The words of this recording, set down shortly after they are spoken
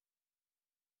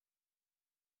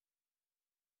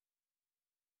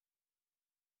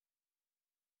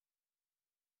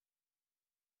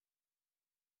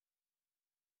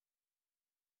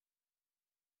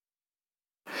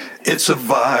It's a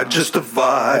vibe, just a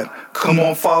vibe. Come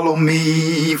on, follow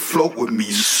me, float with me,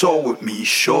 soar with me.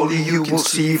 Surely you will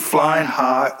see flying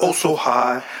high, oh so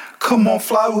high. Come on,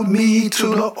 fly with me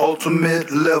to the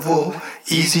ultimate level,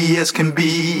 easy as can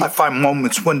be. I find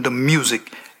moments when the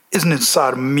music isn't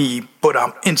inside of me, but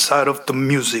I'm inside of the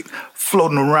music,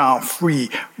 floating around free,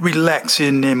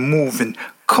 relaxing and moving.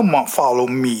 Come on, follow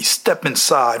me, step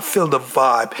inside, feel the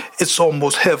vibe. It's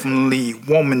almost heavenly,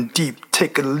 warm and deep,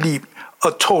 take a leap.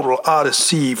 A total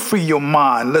odyssey, free your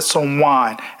mind, let's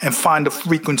unwind and find a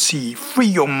frequency. Free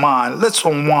your mind, let's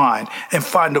unwind and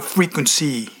find a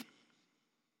frequency.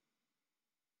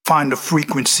 Find a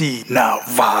frequency, now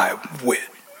vibe with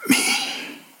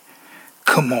me.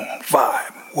 Come on,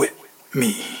 vibe with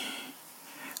me.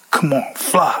 Come on,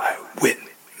 fly with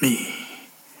me.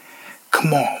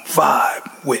 Come on,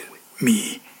 vibe with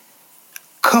me.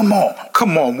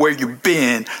 Come on, where you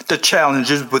been? The challenge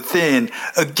is within.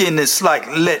 Again, it's like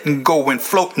letting go and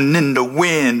floating in the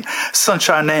wind.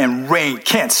 Sunshine and rain,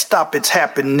 can't stop, it's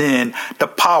happening. The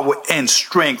power and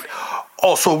strength,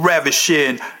 also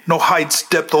ravishing. No heights,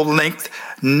 depth or length,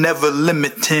 never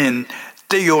limiting.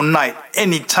 Day or night,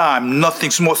 anytime,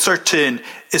 nothing's more certain.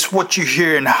 It's what you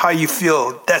hear and how you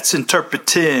feel, that's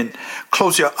interpreting.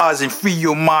 Close your eyes and free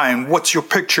your mind, what's your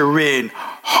picture in?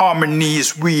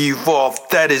 Harmonies we evolve,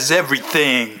 that is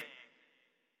everything.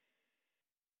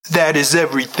 That is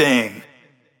everything.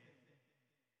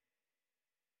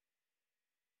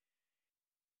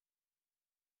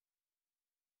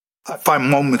 I find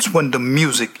moments when the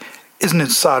music isn't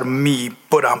inside of me,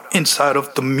 but I'm inside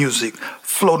of the music,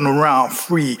 floating around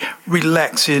free,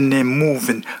 relaxing and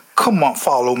moving. Come on,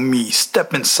 follow me,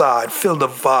 step inside, feel the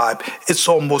vibe. It's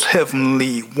almost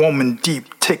heavenly, warm and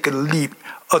deep, take a leap.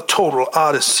 A total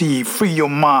odyssey, free your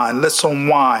mind, let's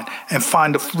unwind and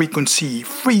find a frequency.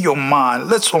 Free your mind,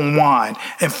 let's unwind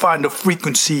and find a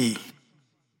frequency.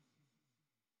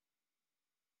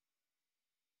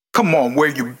 Come on, where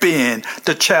you been?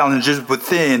 The challenge is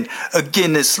within.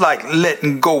 Again, it's like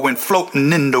letting go and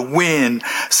floating in the wind.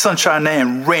 Sunshine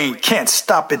and rain, can't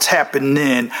stop, it's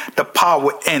happening. The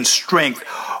power and strength,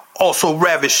 also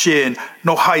ravishing.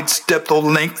 No heights, depth or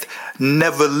length,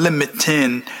 never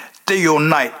limiting. Day or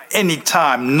night,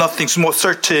 anytime, nothing's more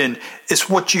certain. It's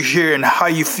what you hear and how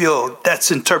you feel,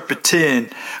 that's interpreting.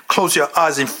 Close your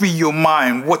eyes and free your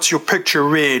mind, what's your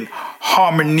picture in?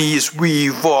 Harmonies we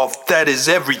evolve, that is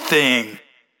everything.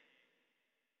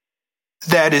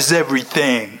 That is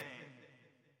everything.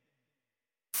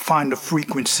 Find a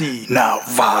frequency, now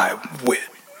vibe with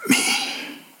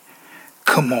me.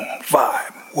 Come on,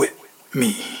 vibe with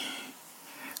me.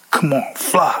 Come on,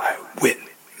 fly with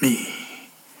me.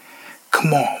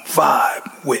 Come on,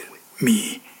 vibe with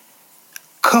me.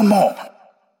 Come on.